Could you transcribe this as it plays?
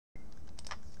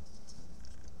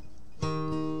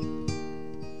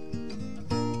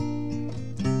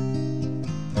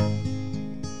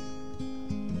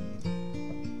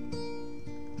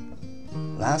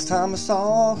Last time I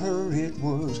saw her it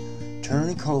was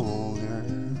turning colder.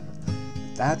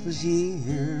 That was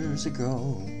years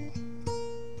ago.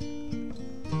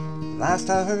 Last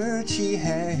I heard she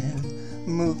had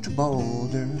moved to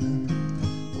Boulder.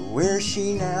 Where's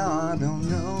she now, I don't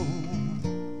know.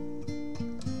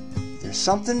 There's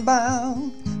something about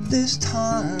this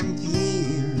time of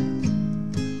year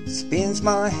that spins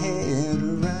my head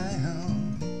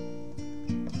around,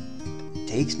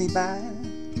 takes me back,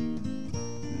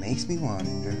 makes me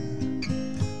wonder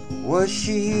what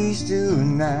she's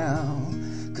doing now.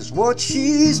 'Cause what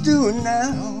she's doing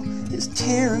now is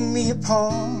tearing me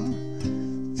apart,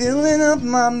 filling up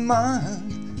my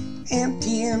mind,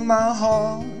 emptying my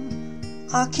heart.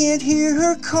 I can't hear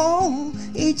her call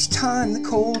each time the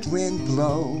cold wind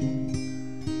blows,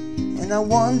 and I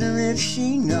wonder if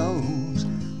she knows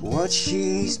what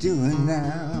she's doing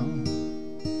now.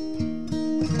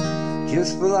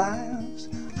 Just for laughs,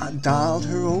 I dialed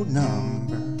her old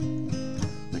number,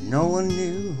 but no one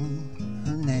knew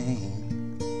her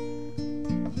name.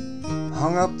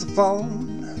 Hung up the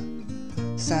phone,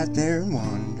 sat there and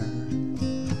wondered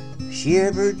if she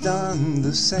ever done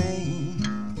the same.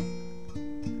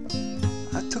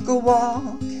 I took a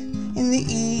walk in the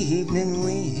evening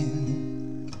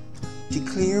wind to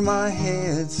clear my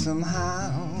head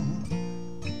somehow,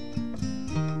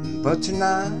 but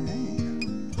tonight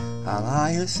I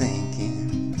lie here thinking,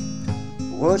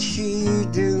 what's she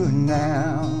doing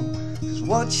now? 'Cause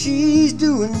what she's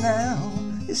doing now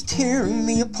is tearing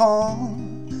me apart,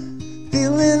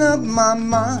 filling up my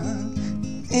mind,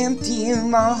 emptying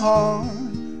my heart.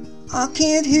 I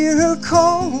can't hear her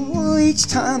call each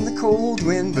time the cold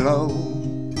wind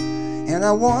blows, and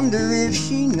I wonder if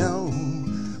she knows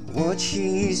what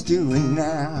she's doing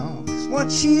now. 'Cause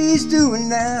what she's doing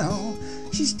now,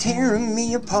 she's tearing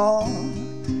me apart,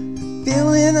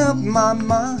 filling up my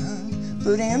mind,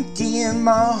 but emptying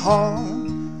my heart.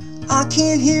 I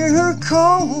can't hear her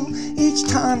call each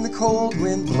time the cold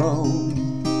wind blows,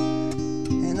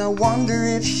 and I wonder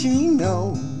if she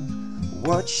knows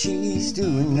what she's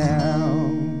doing now.